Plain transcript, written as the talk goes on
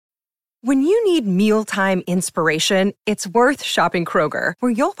When you need mealtime inspiration, it's worth shopping Kroger,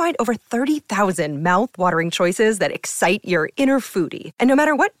 where you'll find over 30,000 mouth-watering choices that excite your inner foodie. And no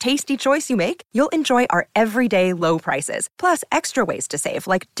matter what tasty choice you make, you'll enjoy our everyday low prices, plus extra ways to save,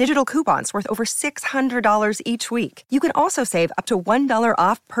 like digital coupons worth over $600 each week. You can also save up to $1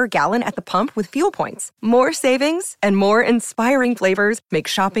 off per gallon at the pump with fuel points. More savings and more inspiring flavors make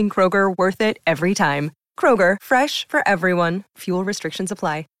shopping Kroger worth it every time. Kroger, fresh for everyone. Fuel restrictions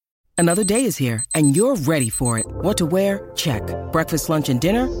apply. Another day is here, and you're ready for it. What to wear? Check. Breakfast, lunch, and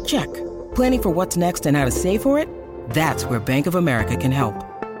dinner? Check. Planning for what's next and how to save for it? That's where Bank of America can help.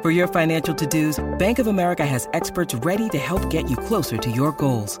 For your financial to-dos, Bank of America has experts ready to help get you closer to your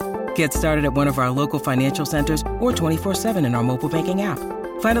goals. Get started at one of our local financial centers or 24/7 in our mobile banking app.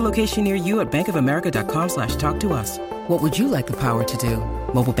 Find a location near you at bankofamerica.com/talktous. What would you like the power to do?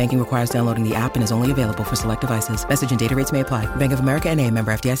 Mobile banking requires downloading the app and is only available for select devices. Message and data rates may apply. Bank of America N.A.,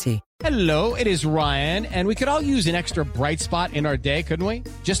 member FDIC. Hello, it is Ryan, and we could all use an extra bright spot in our day, couldn't we?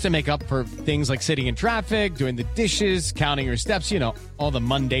 Just to make up for things like sitting in traffic, doing the dishes, counting your steps, all the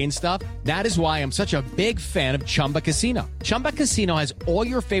mundane stuff. That is why I'm such a big fan of Chumba Casino. Chumba Casino has all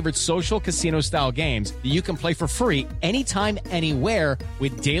your favorite social casino-style games that you can play for free anytime, anywhere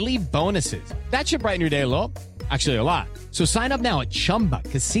with daily bonuses. That should brighten your day a little. Actually, a lot. So sign up now at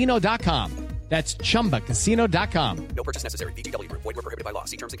ChumbaCasino.com. That's ChumbaCasino.com. No purchase necessary. VGW Group. Void where prohibited by law.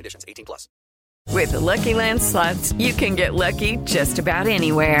 See terms and conditions. 18+. With the Lucky Land Slots, you can get lucky just about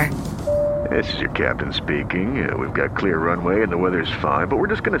anywhere. This is your captain speaking. We've got clear runway and the weather's fine, but we're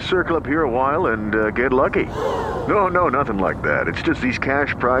just going to circle up here a while and get lucky. No, nothing like that. It's just these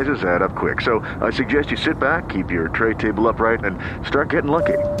cash prizes add up quick. So I suggest you sit back, keep your tray table upright, and start getting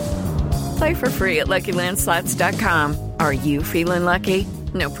lucky. Play for free at LuckyLandSlots.com. Are you feeling lucky?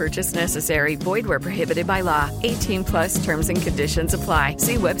 No purchase necessary. Void where prohibited by law. 18+ terms and conditions apply.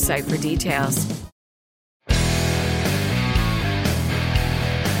 See website for details.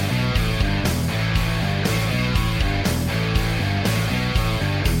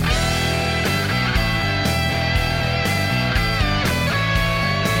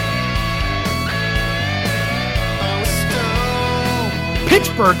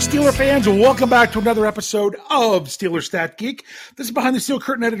 Pittsburgh Steeler fans, welcome back to another episode of Steeler Stat Geek. This is Behind the Steel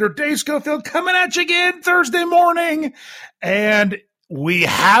Curtain editor Dave Schofield coming at you again Thursday morning. And we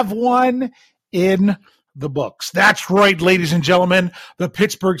have one in the books. That's right, ladies and gentlemen. The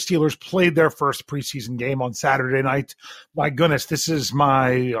Pittsburgh Steelers played their first preseason game on Saturday night. My goodness, this is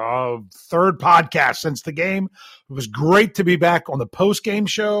my third podcast since the game. It was great to be back on the post-game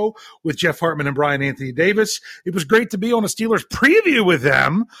show with Jeff Hartman and Brian Anthony Davis. It was great to be on a Steelers preview with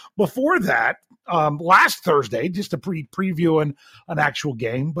them before that last Thursday, just to preview an actual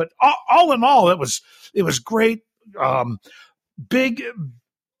game. But all in all, it was great.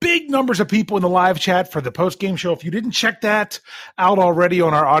 Big numbers of people in the live chat for the post-game show. If you didn't check that out already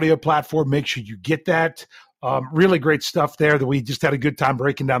on our audio platform, make sure you get that. Really great stuff there that we just had a good time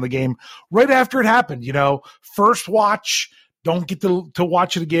breaking down the game right after it happened. First watch, don't get to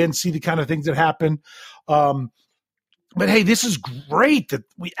watch it again, see the kind of things that happen. But hey, this is great that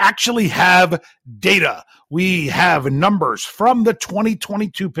we actually have data. We have numbers from the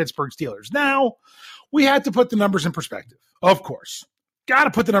 2022 Pittsburgh Steelers. Now, we had to put the numbers in perspective, of course. Got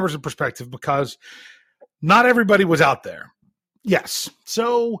to put the numbers in perspective because not everybody was out there. Yes.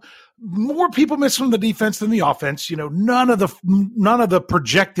 So more people missed from the defense than the offense. None of the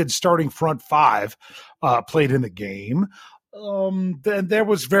projected starting front five played in the game. Then there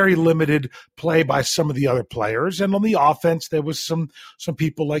was very limited play by some of the other players. And on the offense, there was some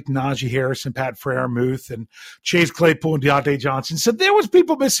people like Najee Harris and Pat Freiermuth and Chase Claypool and Deontay Johnson. So there was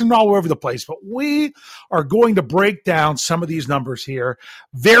people missing all over the place. But we are going to break down some of these numbers here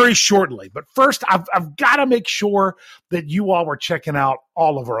very shortly. But first, I've got to make sure that you all were checking out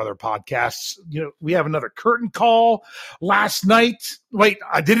all of our other podcasts. We have another curtain call last night. Wait,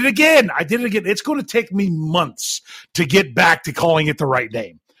 I did it again. It's going to take me months to get back to calling it the right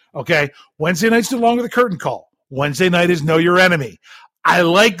name. Okay. Wednesday night's no longer the curtain call. Wednesday night is Know Your Enemy. I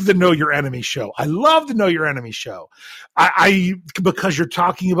like the Know Your Enemy show. I love the Know Your Enemy show. Because you're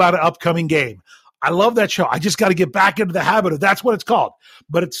talking about an upcoming game. I love that show. I just got to get back into the habit of that's what it's called.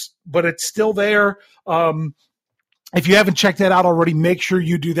 But it's still there. If you haven't checked that out already, make sure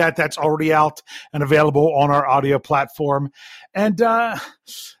you do that. That's already out and available on our audio platform. And then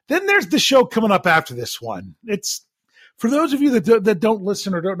there's the show coming up after this one. It's for those of you that don't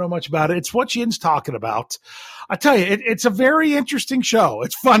listen or don't know much about it, it's what Yin's talking about. I tell you, it's a very interesting show.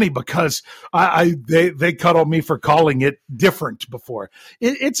 It's funny because they cut on me for calling it different before.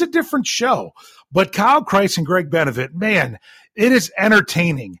 It's a different show. But Kyle Kreis and Greg Benevit, man, it is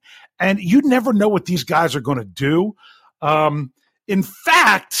entertaining. and you never know what these guys are going to do. In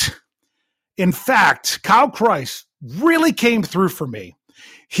fact, Kyle Kreis really came through for me.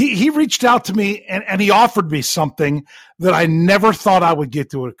 He reached out to me and he offered me something that I never thought I would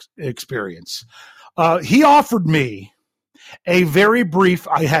get to experience. He offered me a very brief,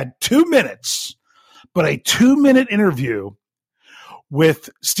 I had 2 minutes, but a 2-minute interview with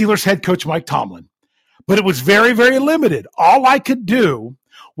Steelers head coach Mike Tomlin. But it was very, very limited. All I could do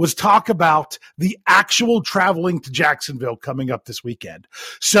was talk about the actual traveling to Jacksonville coming up this weekend.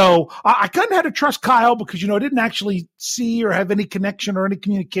 So I kind of had to trust Kyle because, I didn't actually see or have any connection or any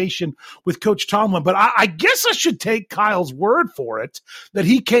communication with Coach Tomlin. But I guess I should take Kyle's word for it that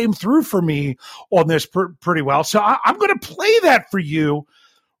he came through for me on this pretty well. So I'm going to play that for you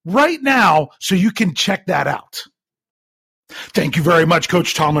right now so you can check that out. Thank you very much,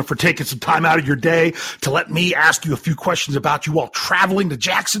 Coach Tomlin, for taking some time out of your day to let me ask you a few questions about you all traveling to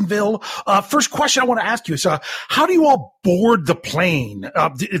Jacksonville. First question I want to ask you is, how do you all board the plane?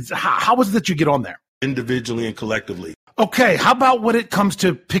 How is it that you get on there? Individually and collectively. Okay, how about when it comes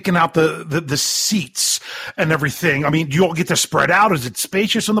to picking out the seats and everything? I mean, do you all get to spread out? Is it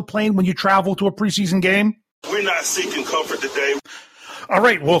spacious on the plane when you travel to a preseason game? We're not seeking comfort today. All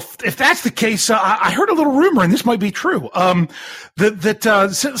right. Well, if that's the case, I heard a little rumor, and this might be true,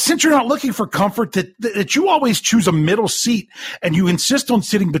 that since you're not looking for comfort, that you always choose a middle seat and you insist on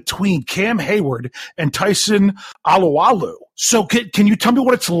sitting between Cam Hayward and Tyson Alualu. So can you tell me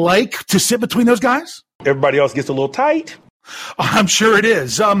what it's like to sit between those guys? Everybody else gets a little tight. I'm sure it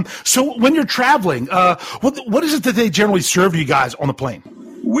is. So when you're traveling, what is it that they generally serve you guys on the plane?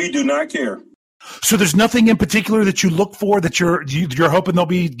 We do not care. So there's nothing in particular that you look for that you're hoping they'll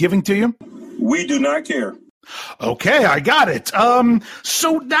be giving to you? We do not care. Okay, I got it.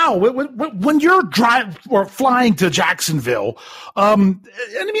 So now when you're flying to Jacksonville, and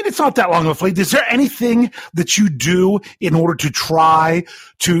I mean, it's not that long of a flight. Is there anything that you do in order to try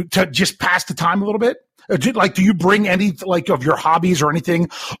to just pass the time a little bit? Do you bring any of your hobbies or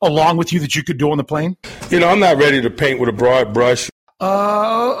anything along with you that you could do on the plane? I'm not ready to paint with a broad brush.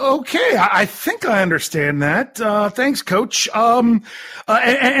 Okay. I think I understand that. Thanks, Coach.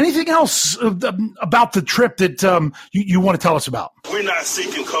 Anything else about the trip that you want to tell us about? We're not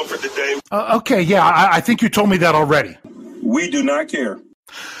seeking comfort today. Okay. Yeah, I think you told me that already. We do not care.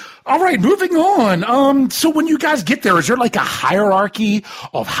 All right, moving on. So when you guys get there, is there like a hierarchy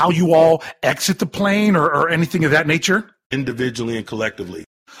of how you all exit the plane or anything of that nature? Individually and collectively.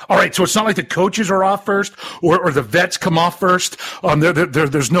 All right, so it's not like the coaches are off first or the vets come off first.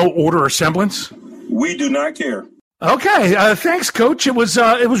 There's no order or semblance? We do not care. Okay, thanks, Coach. It was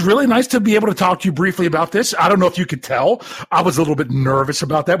really nice to be able to talk to you briefly about this. I don't know if you could tell. I was a little bit nervous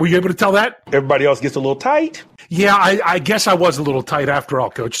about that. Were you able to tell that? Everybody else gets a little tight. Yeah, I guess I was a little tight after all,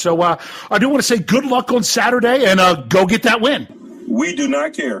 Coach. So I do want to say good luck on Saturday and go get that win. We do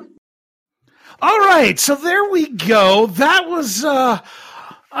not care. All right, so there we go. That was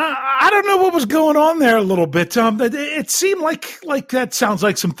I don't know what was going on there a little bit. It seemed like that sounds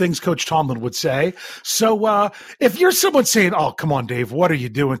like some things Coach Tomlin would say. So if you're someone saying, "Oh, come on, Dave, what are you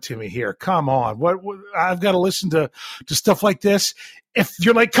doing to me here? Come on, what I've got to listen to stuff like this." If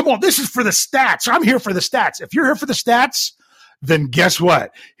you're like, "Come on, this is for the stats. I'm here for the stats." If you're here for the stats, then guess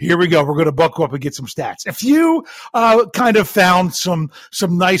what? Here we go. We're going to buckle up and get some stats. If you kind of found some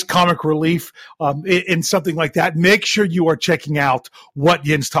nice comic relief in something like that, make sure you are checking out what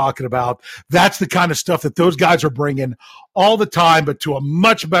Yin's talking about. That's the kind of stuff that those guys are bringing all the time, but to a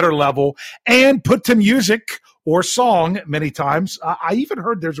much better level, and put to music or song many times. I even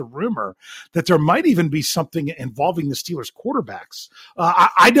heard there's a rumor that there might even be something involving the Steelers quarterbacks.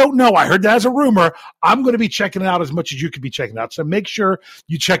 I don't know. I heard that as a rumor. I'm going to be checking it out as much as you could be checking it out. So make sure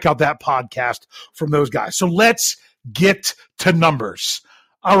you check out that podcast from those guys. So let's get to numbers.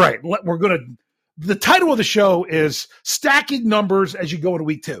 All right. The title of the show is Stacking Numbers as You Go into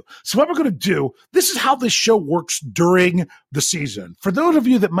Week 2. So what we're going to do, this is how this show works during the season. For those of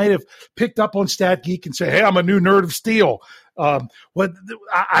you that might have picked up on Stat Geek and say, "Hey, I'm a new nerd of steel," I'm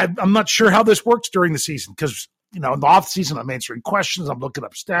not sure how this works during the season because, in the off season, I'm answering questions. I'm looking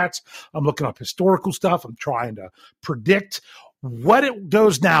up stats. I'm looking up historical stuff. I'm trying to predict. What it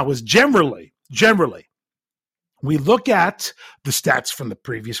does now is generally, we look at the stats from the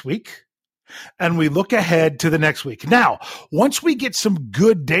previous week, and we look ahead to the next week. Now, once we get some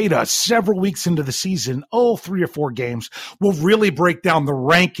good data several weeks into the season, 3 or 4 games, we'll really break down the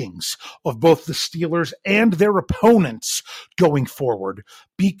rankings of both the Steelers and their opponents going forward,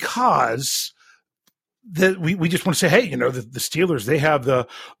 because we just want to say, hey, the Steelers, they have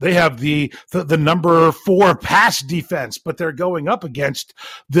the number 4 pass defense, but they're going up against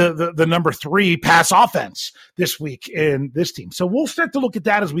the number 3 pass offense this week in this team. So we'll start to look at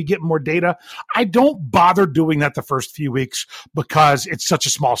that as we get more data. I don't bother doing that the first few weeks because it's such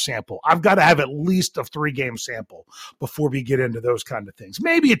a small sample. I've got to have at least a 3-game sample before we get into those kind of things.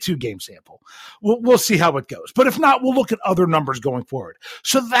 Maybe a 2-game sample. We'll see how it goes. But if not, we'll look at other numbers going forward.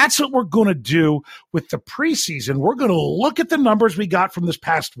 So that's what we're going to do with the preseason. We're going to look at the numbers we got from this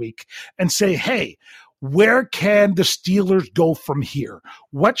past week and say, hey, where can the Steelers go from here?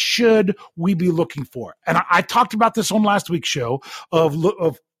 What should we be looking for? And I talked about this on last week's show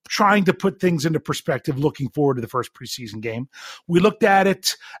of trying to put things into perspective, looking forward to the first preseason game. We looked at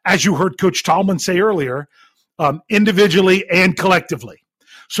it, as you heard Coach Tallman say earlier, individually and collectively.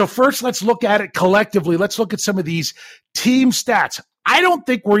 So first, let's look at it collectively. Let's look at some of these team stats. I don't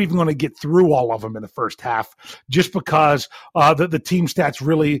think we're even going to get through all of them in the first half just because the team stats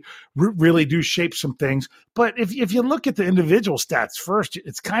really do shape some things. But if you look at the individual stats first,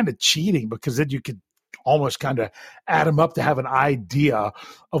 it's kind of cheating because then you could almost kind of add them up to have an idea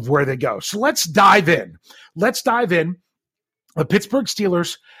of where they go. So let's dive in. The Pittsburgh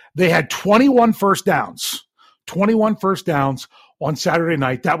Steelers, they had 21 first downs. 21 first downs on Saturday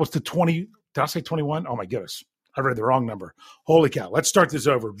night. That was the 20. Did I say 21? Oh, my goodness. I read the wrong number. Holy cow. Let's start this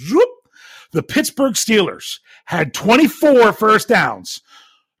over. Zoop. The Pittsburgh Steelers had 24 first downs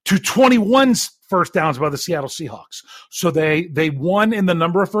to 21 first downs by the Seattle Seahawks. So they won in the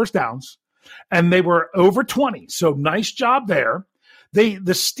number of first downs, and they were over 20. So nice job there. The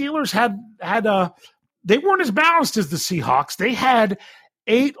Steelers they weren't as balanced as the Seahawks. They had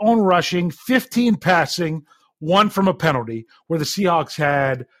 8 on rushing, 15 passing, 1 from a penalty, where the Seahawks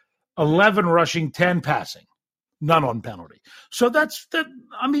had 11 rushing, 10 passing. None on penalty. So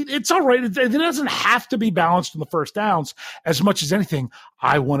it's all right. It doesn't have to be balanced in the first downs as much as anything.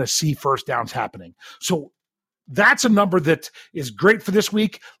 I want to see first downs happening. So that's a number that is great for this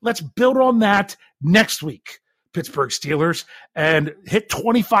week. Let's build on that next week, Pittsburgh Steelers, and hit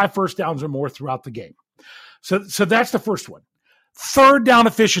 25 first downs or more throughout the game. So that's the first one. Third down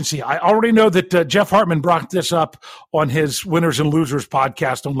efficiency. I already know that Jeff Hartman brought this up on his Winners and Losers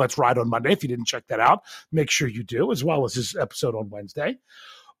podcast on Let's Ride on Monday. If you didn't check that out, make sure you do, as well as his episode on Wednesday.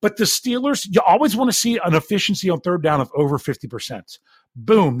 But the Steelers, you always want to see an efficiency on third down of over 50%.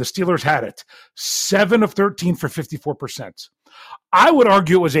 Boom, the Steelers had it. 7 of 13 for 54%. I would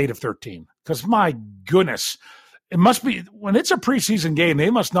argue it was 8 of 13 because, my goodness, it must be, when it's a preseason game, they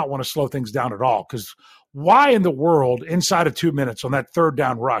must not want to slow things down at all, because why in the world, inside of 2 minutes on that third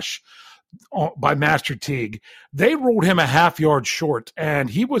down rush by Master Teague, they rolled him a half yard short, and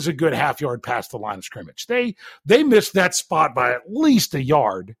he was a good half yard past the line of scrimmage. They missed that spot by at least a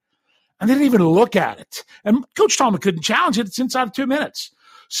yard, and they didn't even look at it. And Coach Tallman couldn't challenge it. It's inside of 2 minutes.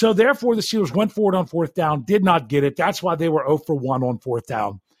 So therefore, the Steelers went forward on fourth down, did not get it. That's why they were 0 for 1 on fourth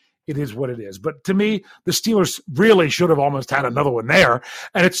down. It is what it is. But to me, the Steelers really should have almost had another one there.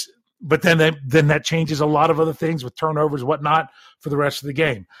 But then that changes a lot of other things with turnovers and whatnot for the rest of the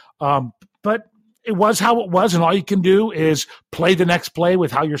game. But it was how it was, and all you can do is play the next play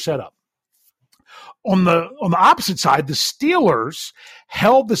with how you're set up. On the opposite side, the Steelers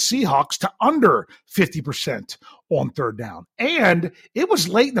held the Seahawks to under 50% on third down. And it was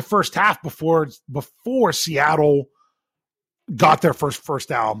late in the first half before Seattle got their first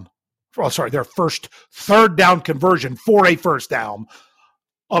third down conversion for a first down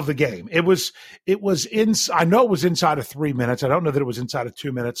of the game. I know it was inside of 3 minutes. I don't know that it was inside of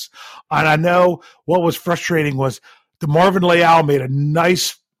 2 minutes. And I know what was frustrating was DeMarvin Leal made a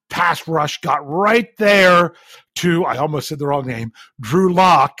nice pass rush, got right there to, I almost said the wrong name,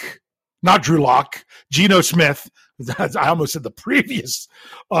 Geno Smith. I almost said the previous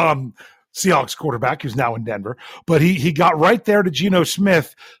Seahawks quarterback, who's now in Denver. But he got right there to Geno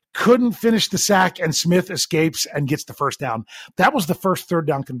Smith, couldn't finish the sack, and Smith escapes and gets the first down. That was the first third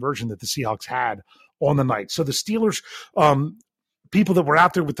down conversion that the Seahawks had on the night. So the Steelers, people that were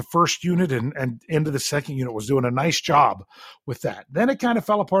out there with the first unit and into the second unit, was doing a nice job with that. Then it kind of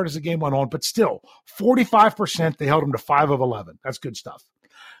fell apart as the game went on, but still, 45%, they held them to 5 of 11. That's good stuff.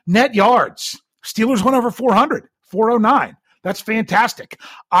 Net yards, Steelers went over 400, 409. That's fantastic.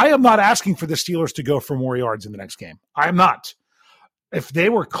 I am not asking for the Steelers to go for more yards in the next game. I am not. If they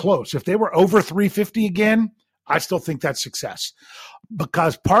were close, if they were over 350 again, I still think that's success.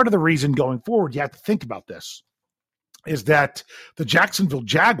 Because part of the reason going forward, you have to think about this, is that the Jacksonville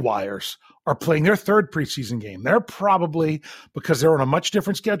Jaguars are playing their third preseason game. They're probably, because they're on a much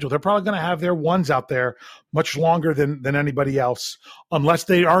different schedule, they're probably going to have their ones out there much longer than anybody else, unless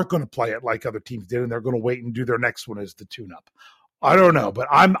they aren't going to play it like other teams did, and they're going to wait and do their next one as the tune-up. I don't know, but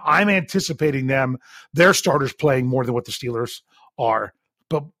I'm anticipating their starters playing more than what the Steelers are.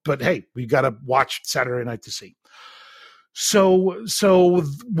 But hey, we've got to watch Saturday night to see. So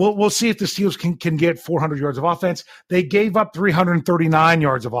we'll see if the Steelers can get 400 yards of offense. They gave up 339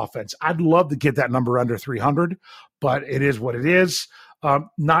 yards of offense. I'd love to get that number under 300, but it is what it is.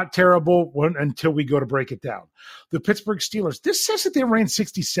 Not terrible until we go to break it down. The Pittsburgh Steelers, this says that they ran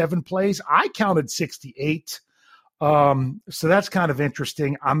 67 plays. I counted 68. So that's kind of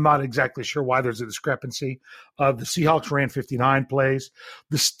interesting. I'm not exactly sure why there's a discrepancy. The Seahawks ran 59 plays.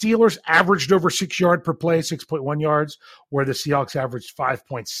 The Steelers averaged over 6 yards per play, 6.1 yards, where the Seahawks averaged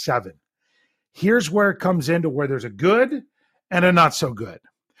 5.7. Here's where it comes into where there's a good and a not so good.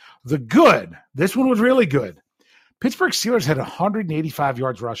 The good, this one was really good. Pittsburgh Steelers had 185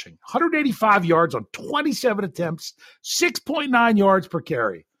 yards rushing, 185 yards on 27 attempts, 6.9 yards per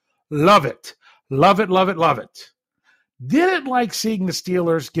carry. Love it. Love it, love it, love it. Didn't like seeing the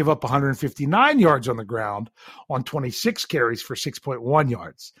Steelers give up 159 yards on the ground on 26 carries for 6.1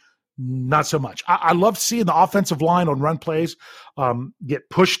 yards. Not so much. I love seeing the offensive line on run plays get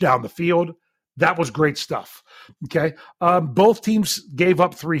pushed down the field. That was great stuff. Okay. Both teams gave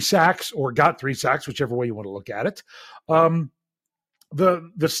up 3 sacks or got 3 sacks, whichever way you want to look at it. The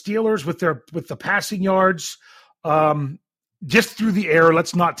Steelers with the passing yards, just through the air,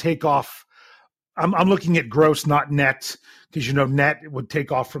 let's not take off. I'm looking at gross, not net, because net would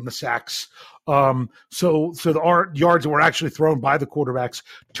take off from the sacks. So the yards that were actually thrown by the quarterbacks,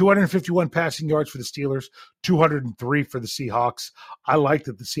 251 passing yards for the Steelers, 203 for the Seahawks. I like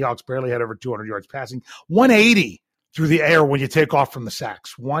that the Seahawks barely had over 200 yards passing. 180 through the air when you take off from the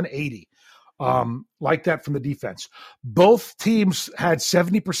sacks. 180. Like that from the defense. Both teams had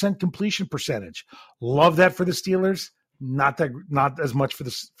 70% completion percentage. Love that for the Steelers. Not as much for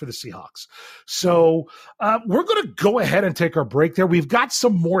the Seahawks. So we're going to go ahead and take our break there. We've got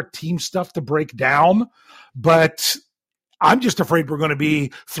some more team stuff to break down, but I'm just afraid we're going to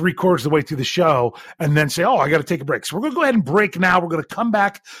be 3/4 of the way through the show and then say, I got to take a break. So we're going to go ahead and break now. We're going to come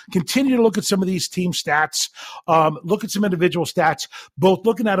back, continue to look at some of these team stats, look at some individual stats, both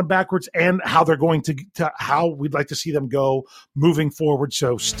looking at them backwards and how they're going to how we'd like to see them go moving forward.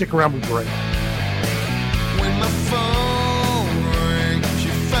 So stick around with break. When my phone rings,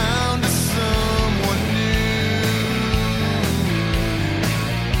 you found someone new.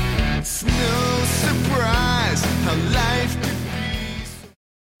 It's no surprise how life could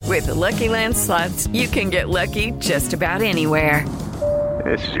be. With the Lucky Land Slots, you can get lucky just about anywhere.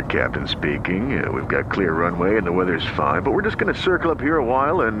 This is your captain speaking. We've got clear runway and the weather's fine, but we're just going to circle up here a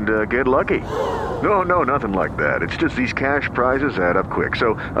while and get lucky. No, nothing like that. It's just these cash prizes add up quick.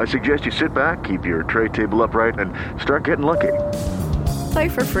 So I suggest you sit back, keep your tray table upright, and start getting lucky. Play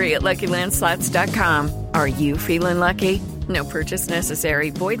for free at LuckyLandSlots.com. Are you feeling lucky? No purchase necessary.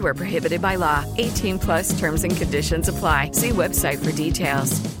 Void where prohibited by law. 18+ terms and conditions apply. See website for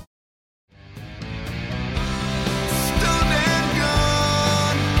details.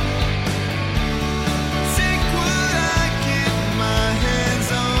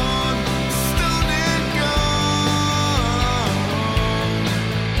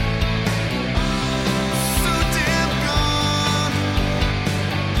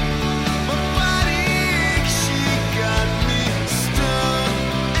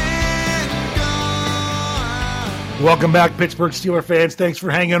 Welcome back, Pittsburgh Steelers fans. Thanks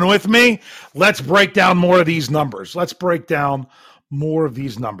for hanging with me. Let's break down more of these numbers. One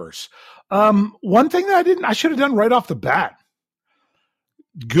thing that I should have done right off the bat.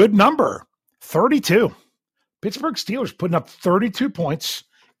 Good number, 32. Pittsburgh Steelers putting up 32 points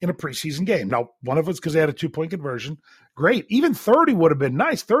in a preseason game. Now, one of it's because they had a 2-point conversion. Great. Even 30 would have been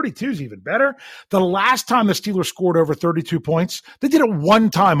nice. 32 is even better. The last time the Steelers scored over 32 points, they did it one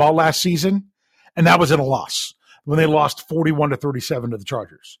time all last season, and that was in a loss, when they lost 41-37 to the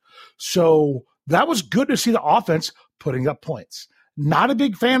Chargers. So that was good to see the offense putting up points. Not a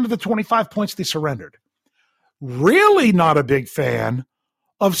big fan of the 25 points they surrendered. Really not a big fan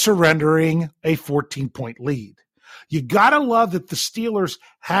of surrendering a 14-point lead. You got to love that the Steelers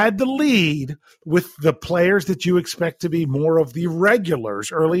had the lead with the players that you expect to be more of the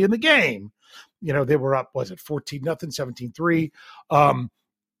regulars early in the game. They were up, 14-0, 17-3.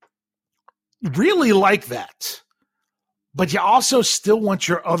 Really like that. But you also still want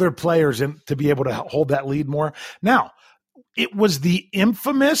your other players to be able to hold that lead more. Now, it was the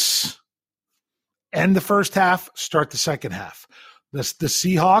infamous end the first half, start the second half. The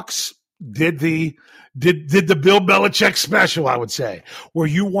Seahawks did the Bill Belichick special, I would say, where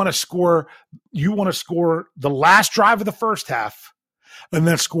you want to score the last drive of the first half and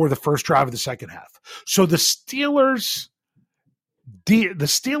then score the first drive of the second half. So the Steelers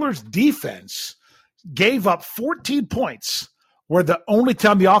defense gave up 14 points where the only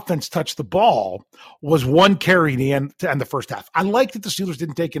time the offense touched the ball was one carry to end the first half. I like that the Steelers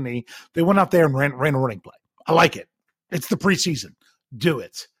didn't take a knee. They went out there and ran a running play. I like it. It's the preseason. Do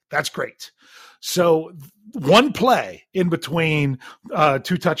it. That's great. So one play in between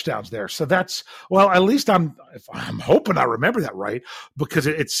two touchdowns there. So that's, well, at least I'm hoping I remember that right, because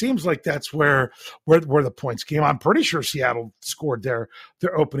it seems like that's where the points came. I'm pretty sure Seattle scored their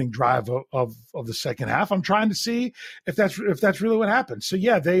opening drive of the second half. I'm trying to see if that's really what happened. So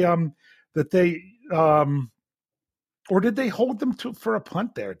yeah, or did they hold them for a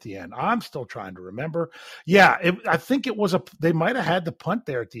punt there at the end? I'm still trying to remember. Yeah, I think it was they might have had the punt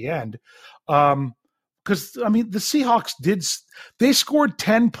there at the end. Because, I mean, the Seahawks they scored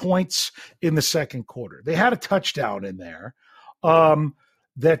 10 points in the second quarter. They had a touchdown in there after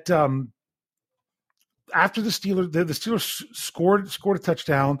the Steelers scored a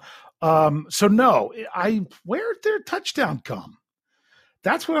touchdown. So no, where did their touchdown come?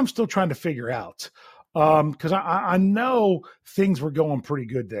 That's what I'm still trying to figure out. Because I know things were going pretty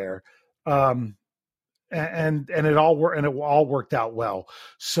good there, and it all worked out well.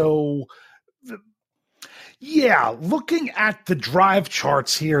 So, looking at the drive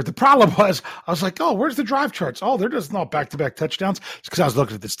charts here, the problem was I was like, oh, where's the drive charts? Oh, they're just not back-to-back touchdowns. It's because I was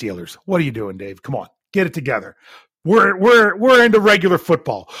looking at the Steelers. What are you doing, Dave? Come on, get it together. We're into regular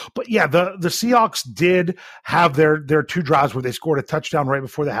football. But yeah, the Seahawks did have their two drives where they scored a touchdown right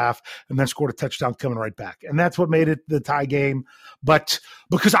before the half and then scored a touchdown coming right back. And that's what made it the tie game. But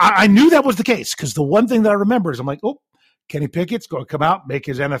because I knew that was the case, because the one thing that I remember is I'm like, oh, Kenny Pickett's going to come out, make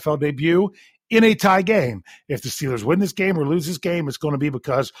his NFL debut in a tie game. If the Steelers win this game or lose this game, it's going to be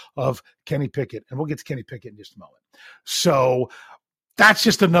because of Kenny Pickett. And we'll get to Kenny Pickett in just a moment. So that's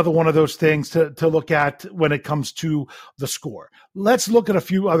just another one of those things to look at when it comes to the score. Let's look at a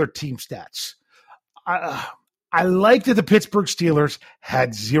few other team stats. I like that the Pittsburgh Steelers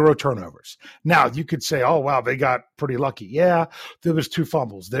had 0 turnovers. Now, you could say, oh, wow, they got pretty lucky. Yeah, there was 2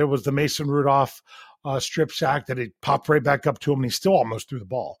 fumbles. There was the Mason Rudolph strip sack that it popped right back up to him, and he still almost threw the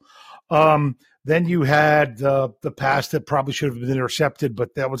ball. Then you had the pass that probably should have been intercepted,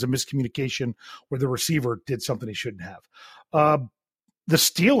 but that was a miscommunication where the receiver did something he shouldn't have. The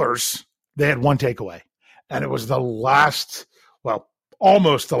Steelers, they had 1 takeaway, and it was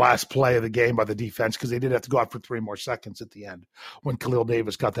almost the last play of the game by the defense, because they did have to go out for 3 more seconds at the end when Khalil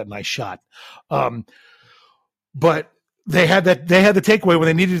Davis got that nice shot. But they had the takeaway when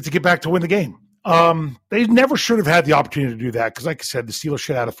they needed to get back to win the game. They never should have had the opportunity to do that, because like I said, the Steelers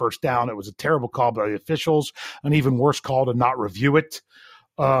should have had a first down. It was a terrible call by the officials, an even worse call to not review it.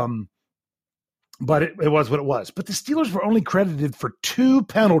 But it was what it was. But the Steelers were only credited for 2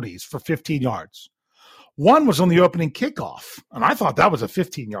 penalties for 15 yards. One was on the opening kickoff, and I thought that was a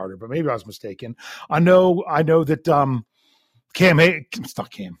 15-yarder, but maybe I was mistaken. I know that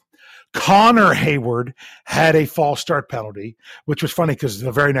Connor Hayward had a false start penalty, which was funny because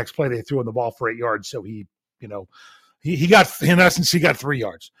the very next play they threw in the ball for 8 yards, so he got, in essence, he got 3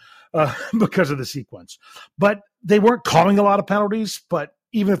 yards because of the sequence. But they weren't calling a lot of penalties, but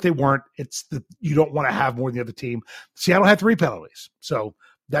even if they weren't, you don't want to have more than the other team. Seattle had 3 penalties. So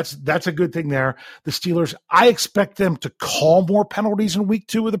that's a good thing there. The Steelers, I expect them to call more penalties in week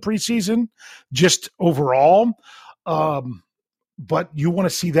 2 of the preseason, just overall. But you want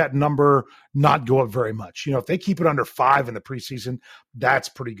to see that number not go up very much. If they keep it under 5 in the preseason, that's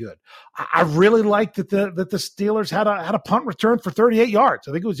pretty good. I really like that the Steelers had a punt return for 38 yards.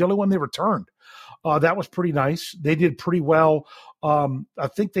 I think it was the only one they returned. That was pretty nice. They did pretty well. I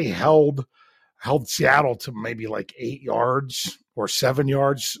think they held Seattle to maybe like 8 yards or 7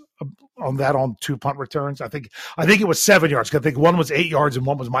 yards on 2 punt returns. I think it was 7 yards. I think one was 8 yards and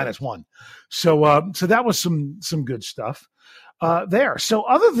one was -1. So that was some good stuff there. So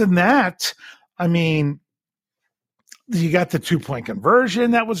other than that, I mean, you got the 2-point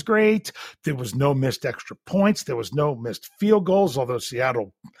conversion. That was great. There was no missed extra points. There was no missed field goals, although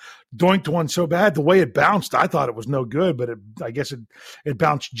Seattle doinked one so bad. The way it bounced, I thought it was no good, but I guess it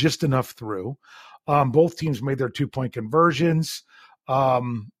bounced just enough through. Both teams made their 2-point conversions.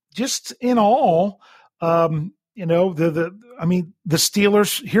 Just in all, the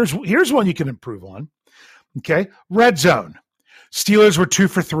Steelers, here's one you can improve on. Okay. Red zone. Steelers were 2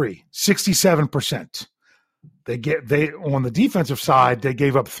 for 3, 67%. They on the defensive side, they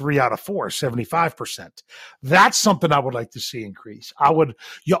gave up 3 out of 4, 75%. That's something I would like to see increase.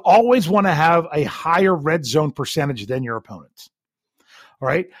 You always want to have a higher red zone percentage than your opponent. All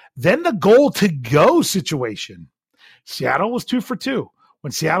right. Then the goal to go situation. Seattle was 2 for 2.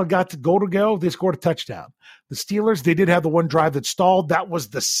 When Seattle got to go, they scored a touchdown. The Steelers, they did have the one drive that stalled. That was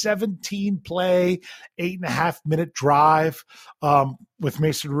the 17-play, 8.5-minute drive with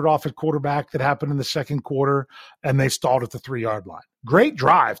Mason Rudolph at quarterback that happened in the second quarter, and they stalled at the 3-yard line. Great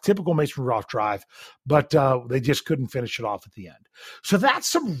drive, typical Mason Rudolph drive, but they just couldn't finish it off at the end. So that's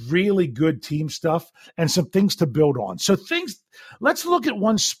some really good team stuff and some things to build on. So let's look at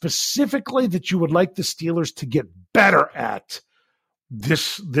one specifically that you would like the Steelers to get better at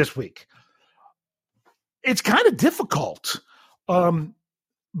this week. It's kind of difficult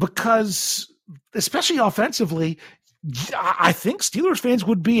because, especially offensively, I think Steelers fans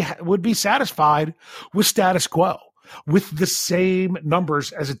would be satisfied with status quo, with the same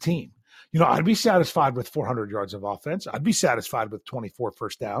numbers as a team. I'd be satisfied with 400 yards of offense. I'd be satisfied with 24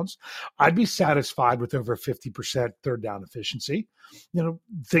 first downs. I'd be satisfied with over 50% third down efficiency.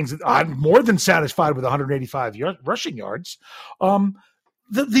 Things that I'm more than satisfied with 185 rushing yards.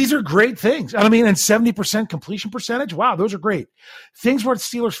 These are great things. And 70% completion percentage. Wow, those are great things where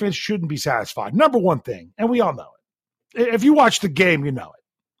Steelers fans shouldn't be satisfied. Number one thing, and we all know it. If you watch the game, you know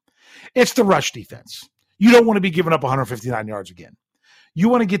it. It's the rush defense. You don't want to be giving up 159 yards again. You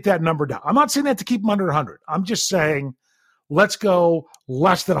want to get that number down. I'm not saying that to keep them under 100. I'm just saying let's go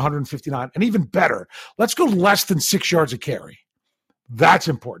less than 159, and even better, let's go less than 6 yards a carry. That's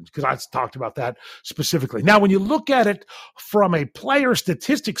important because I talked about that specifically. Now, when you look at it from a player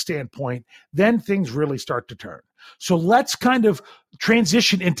statistic standpoint, then things really start to turn. So let's kind of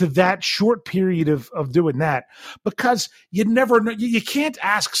transition into that short period of doing that, because you never know. You can't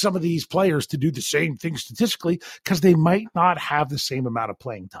ask some of these players to do the same thing statistically because they might not have the same amount of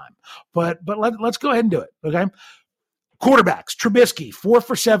playing time. But let's go ahead and do it, okay? Quarterbacks, Trubisky, 4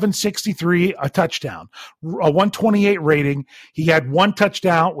 for 7, 63, a touchdown, a 128 rating. He had one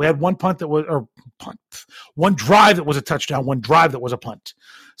touchdown. We had one one drive that was a touchdown, one drive that was a punt.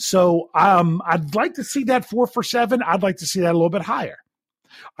 So I'd like to see that 4 for 7. I'd like to see that a little bit higher.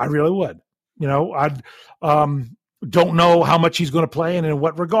 I really would. I don't know how much he's going to play and in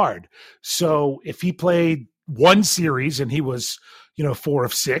what regard. So if he played one series and he was, 4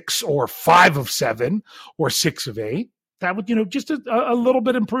 of 6 or 5 of 7 or 6 of 8, that would, just a little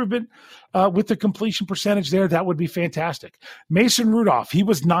bit improvement with the completion percentage there. That would be fantastic. Mason Rudolph, he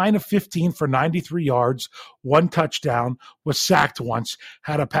was 9 of 15 for 93 yards, 1 touchdown, was sacked once,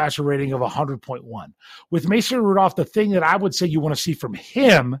 had a passer rating of 100.1. With Mason Rudolph, the thing that I would say you want to see from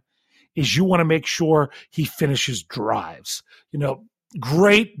him is you want to make sure he finishes drives.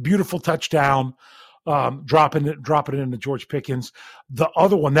 Great, beautiful touchdown, dropping it into George Pickens. The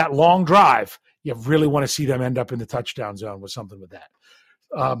other one, that long drive, you really want to see them end up in the touchdown zone with something with that.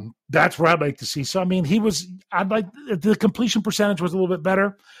 That's where I'd like to see. So, I'd like the completion percentage was a little bit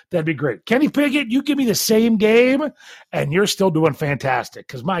better. That'd be great. Kenny Pickett, you give me the same game and you're still doing fantastic.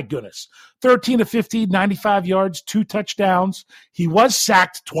 Cause my goodness, 13 of 15, 95 yards, 2 touchdowns. He was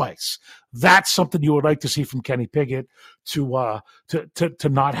sacked twice. That's something you would like to see from Kenny Pickett to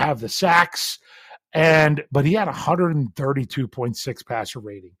not have the sacks. But he had 132.6 passer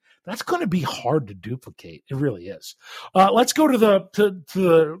rating. That's going to be hard to duplicate. It really is. Let's go to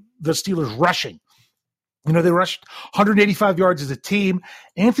the Steelers rushing. They rushed 185 yards as a team.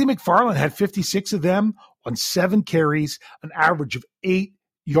 Anthony McFarland had 56 of them on 7 carries, an average of 8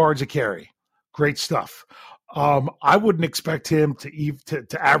 yards a carry. Great stuff. I wouldn't expect him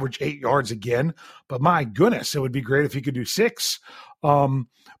to average 8 yards again, but my goodness, it would be great if he could do 6.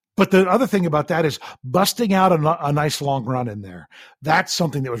 But the other thing about that is busting out a nice long run in there. That's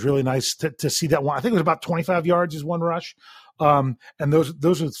something that was really nice to see that one. I think it was about 25 yards is one rush. And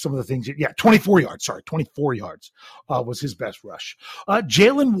those are some of the things. 24 yards. Sorry, 24 yards was his best rush.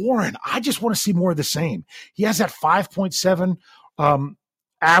 Jaylen Warren, I just want to see more of the same. He has that 5.7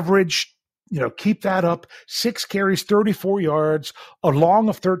 average. Keep that up. 6 carries, 34 yards, a long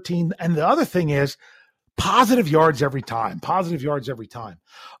of 13. And the other thing is, positive yards every time.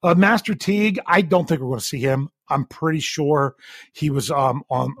 Master Teague, I don't think we're going to see him. I'm pretty sure he was on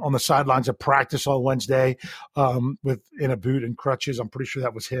the sidelines of practice on Wednesday in a boot and crutches. I'm pretty sure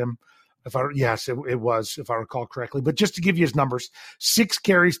that was him. It was, if I recall correctly. But just to give you his numbers, 6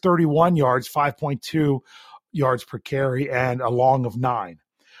 carries, 31 yards, 5.2 yards per carry, and a long of 9.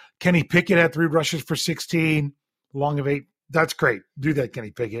 Kenny Pickett had 3 rushes for 16, long of 8. That's great. Do that,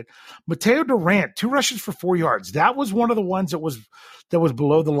 Kenny Pickett. Mateo Durant, 2 rushes for 4 yards. That was one of the ones that was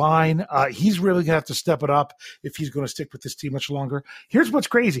below the line. He's really going to have to step it up if he's going to stick with this team much longer. Here's what's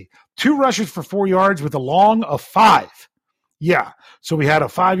crazy. 2 rushes for 4 yards with a long of 5. Yeah. So we had a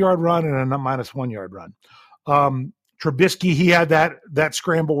 5-yard run and a minus 1-yard run. Trubisky, he had that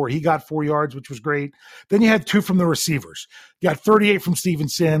scramble where he got 4 yards, which was great. Then you had 2 from the receivers. You got 38 from Steven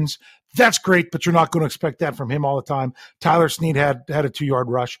Sims. That's great, but you're not going to expect that from him all the time. Tyler Snead had a 2-yard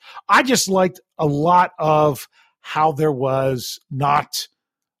rush. I just liked a lot of how there was not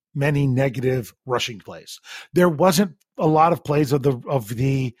many negative rushing plays. There wasn't a lot of plays of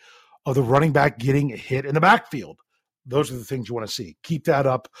the running back getting a hit in the backfield. Those are the things you want to see. Keep that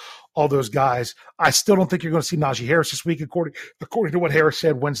up, all those guys. I still don't think you're going to see Najee Harris this week, according to what Harris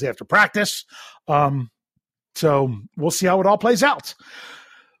said Wednesday after practice. So we'll see how it all plays out.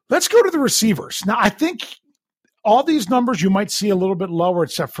 Let's go to the receivers. Now, I think all these numbers you might see a little bit lower,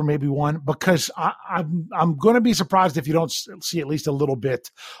 except for maybe one, because I'm going to be surprised if you don't see at least a little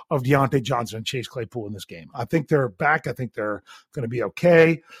bit of Deontay Johnson and Chase Claypool in this game. I think they're back. I think they're going to be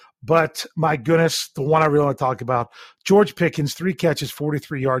okay. But my goodness, the one I really want to talk about, George Pickens, 3 catches,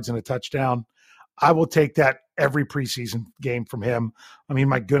 43 yards and a touchdown. I will take that every preseason game from him. I mean,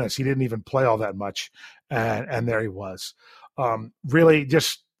 my goodness, he didn't even play all that much. And there he was. Really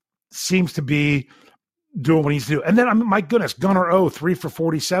just seems to be doing what he's doing. And then, my goodness, Gunnar O, 3 for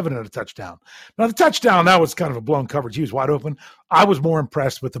 47 and a touchdown. Now, the touchdown, that was kind of a blown coverage. He was wide open. I was more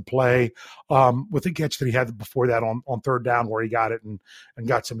impressed with the play, with the catch that he had before that on 3rd down where he got it and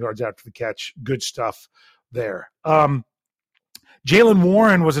got some yards after the catch. Good stuff there. Jaylen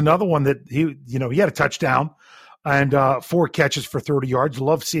Warren was another one that he had a touchdown and 4 catches for 30 yards.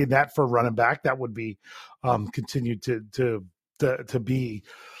 Love seeing that for a running back. That would be continued to be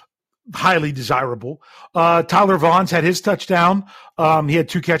highly desirable. Tyler Vaughn's had his touchdown. He had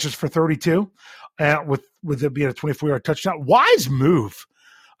 2 catches for 32 with it being a 24-yard touchdown. Wise move.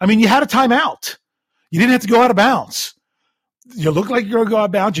 I mean, you had a timeout. You didn't have to go out of bounds. You look like you're going to go out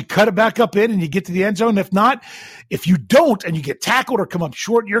of bounds. You cut it back up in and you get to the end zone. If not, if you don't and you get tackled or come up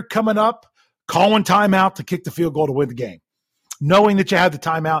short, you're coming up, calling timeout to kick the field goal to win the game. Knowing that you had the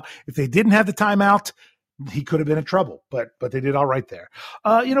timeout. If they didn't have the timeout, he could have been in trouble, but they did all right there.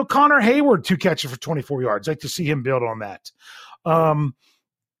 Connor Hayward, 2 catches for 24 yards. I'd like to see him build on that.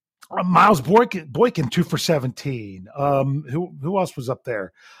 Miles Boykin, 2 for 17. Who else was up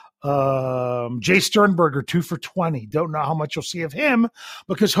there? Jay Sternberger, 2 for 20. Don't know how much you'll see of him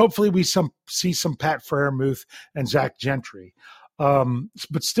because hopefully we see some Pat Freiermuth and Zach Gentry.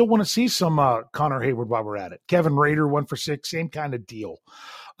 But still want to see some Connor Hayward while we're at it. Kevin Rader, 1 for 6, same kind of deal.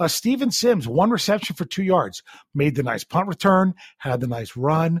 Steven Sims, 1 reception for 2 yards, made the nice punt return, had the nice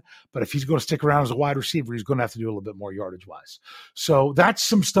run, but if he's going to stick around as a wide receiver, he's going to have to do a little bit more yardage-wise. So that's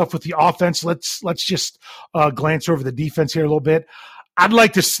some stuff with the offense. Let's just glance over the defense here a little bit. I'd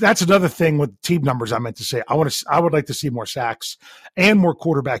like to. That's another thing with team numbers I meant to say. I would like to see more sacks and more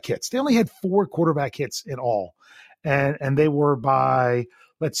quarterback hits. They only had 4 quarterback hits in all. And they were by,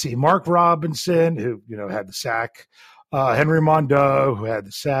 let's see, Mark Robinson, who, had the sack, Henry Mondeau, who had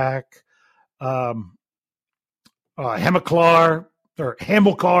the sack, Hamilcar,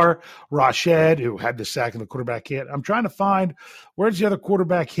 Rashed, who had the sack and the quarterback hit. I'm trying to find, where's the other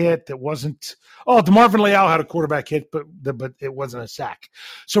quarterback hit that wasn't, DeMarvin Leal had a quarterback hit, but it wasn't a sack.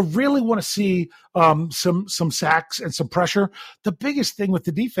 So really want to see some sacks and some pressure. The biggest thing with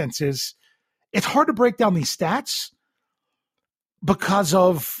the defense is, it's hard to break down these stats because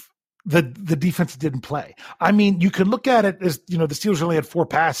of the defense that didn't play. I mean, you can look at it as, the Steelers only had 4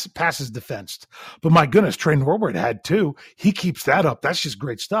 passes defensed. But my goodness, Trey Norwood had 2. He keeps that up. That's just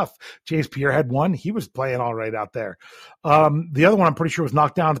great stuff. J.S. Pierre had 1. He was playing all right out there. The other one I'm pretty sure was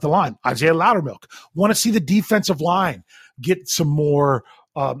knocked down at the line. Isaiah Loudermilk. Want to see the defensive line get some more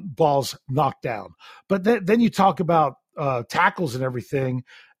balls knocked down. But then you talk about tackles and everything.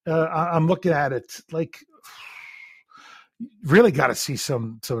 I'm looking at it like really got to see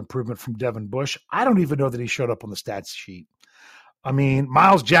some improvement from Devin Bush. I don't even know that he showed up on the stats sheet. I mean,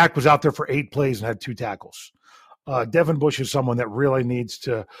 Miles Jack was out there for 8 plays and had 2 tackles. Devin Bush is someone that really needs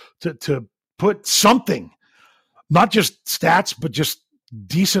to put something, not just stats, but just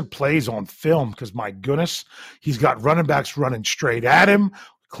decent plays on film because, my goodness, he's got running backs running straight at him,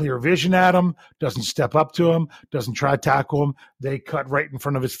 clear vision at him, doesn't step up to him, doesn't try to tackle him. They cut right in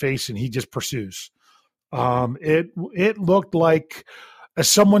front of his face, and he just pursues. It looked like, as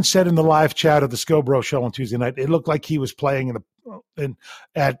someone said in the live chat of the Scobro show on Tuesday night, it looked like he was playing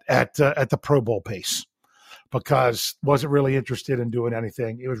at the Pro Bowl pace. because wasn't really interested in doing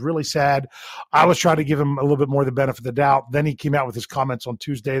anything. It was really sad. I was trying to give him a little bit more the benefit of the doubt. Then he came out with his comments on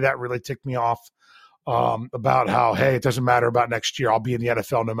Tuesday. That really ticked me off about how, hey, it doesn't matter about next year. I'll be in the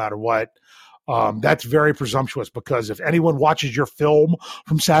NFL no matter what. That's very presumptuous, because if anyone watches your film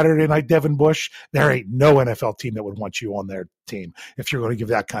from Saturday night, Devin Bush, there ain't no NFL team that would want you on their team if you're going to give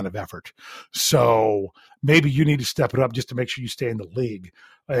that kind of effort. So maybe you need to step it up just to make sure you stay in the league.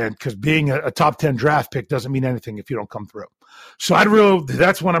 And because being a top 10 draft pick doesn't mean anything if you don't come through. So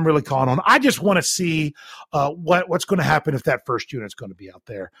that's what I'm really calling on. I just want to see what's going to happen if that first unit's going to be out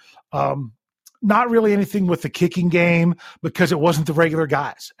there. Not really anything with the kicking game, because it wasn't the regular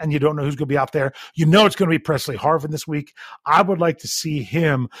guys, and you don't know who's going to be out there. You know it's going to be Presley Harvin this week. I would like to see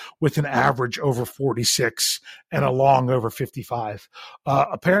him with an average over 46 and a long over 55.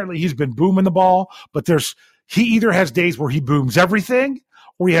 Apparently he's been booming the ball, but he either has days where he booms everything,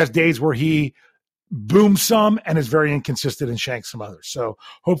 or he has days where he booms some and is very inconsistent and shanks some others. So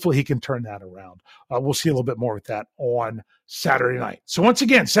hopefully he can turn that around. We'll see a little bit more with that on Saturday night. So once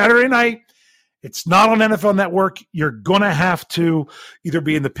again, Saturday night, it's not on NFL Network. You're going to have to either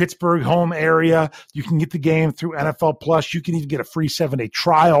be in the Pittsburgh home area. You can get the game through NFL Plus. You can even get a free 7-day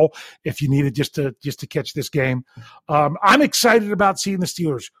trial if you need it just to catch this game. I'm excited about seeing the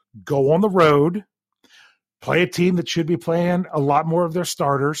Steelers go on the road, play a team that should be playing a lot more of their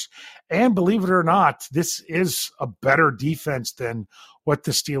starters. And believe it or not, this is a better defense than what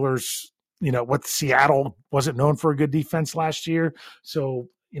the Steelers, what Seattle wasn't known for a good defense last year. So,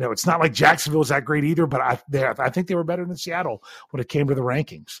 it's not like Jacksonville was that great either, but I think they were better than Seattle when it came to the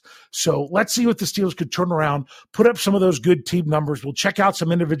rankings. So let's see what the Steelers could turn around, put up some of those good team numbers. We'll check out some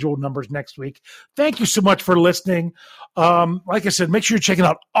individual numbers next week. Thank you so much for listening. Like I said, make sure you're checking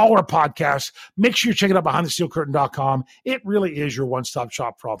out all our podcasts. Make sure you're checking out BehindTheSteelCurtain.com. It really is your one-stop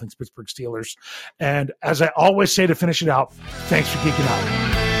shop for all things Pittsburgh Steelers. And as I always say to finish it out, thanks for geeking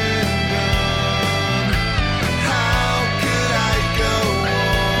out.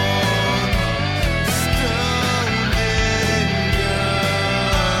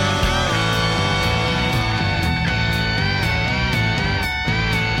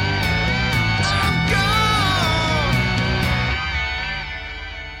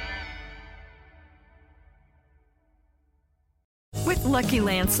 Lucky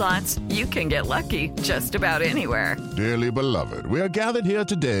Land Slots, you can get lucky just about anywhere. Dearly beloved, we are gathered here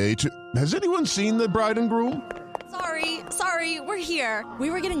today to... Has anyone seen the bride and groom? Sorry, we're here.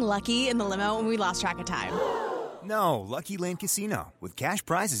 We were getting lucky in the limo and we lost track of time. No, Lucky Land Casino, with cash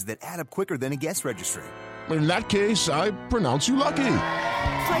prizes that add up quicker than a guest registry. In that case, I pronounce you lucky.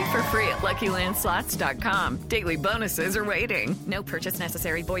 Play for free at LuckyLandSlots.com. Daily bonuses are waiting. No purchase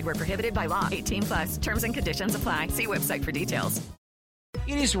necessary. Void where prohibited by law. 18+. Terms and conditions apply. See website for details.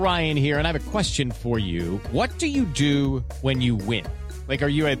 It is Ryan here, and I have a question for you. What do you do when you win? Like, are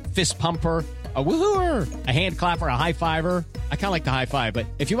you a fist pumper, a woohooer, a hand clapper, a high fiver? I kind of like the high five, but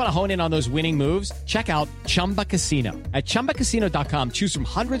if you want to hone in on those winning moves, check out Chumba Casino. At ChumbaCasino.com, choose from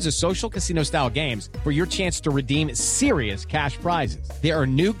hundreds of social casino-style games for your chance to redeem serious cash prizes. There are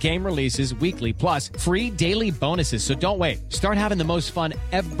new game releases weekly, plus free daily bonuses. So don't wait. Start having the most fun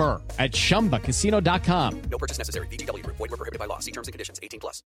ever at ChumbaCasino.com. No purchase necessary. VGW. Void where prohibited by law. See terms and conditions.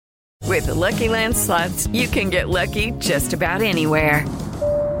 18+. With the Lucky Land Slots, you can get lucky just about anywhere.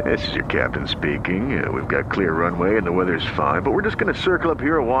 This is your captain speaking. We've got clear runway and the weather's fine, but we're just going to circle up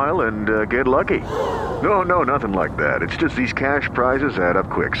here a while and get lucky. No, nothing like that. It's just these cash prizes add up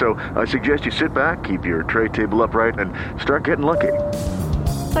quick. So I suggest you sit back, keep your tray table upright, and start getting lucky.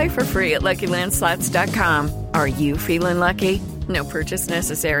 Play for free at LuckyLandSlots.com. Are you feeling lucky? No purchase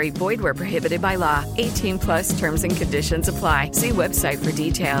necessary. Void where prohibited by law. 18+ terms and conditions apply. See website for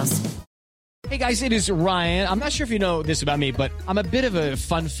details. Hey guys, it is Ryan. I'm not sure if you know this about me, but I'm a bit of a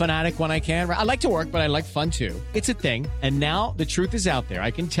fun fanatic when I can. I like to work, but I like fun too. It's a thing. And now the truth is out there.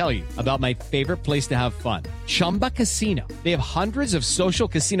 I can tell you about my favorite place to have fun. Chumba Casino. They have hundreds of social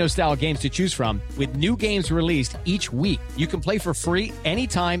casino style games to choose from with new games released each week. You can play for free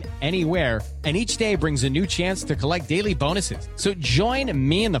anytime, anywhere. And each day brings a new chance to collect daily bonuses. So join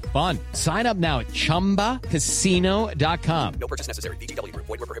me in the fun. Sign up now at ChumbaCasino.com. No purchase necessary. VGW. Void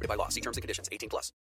where prohibited by law. See terms and conditions. 18+.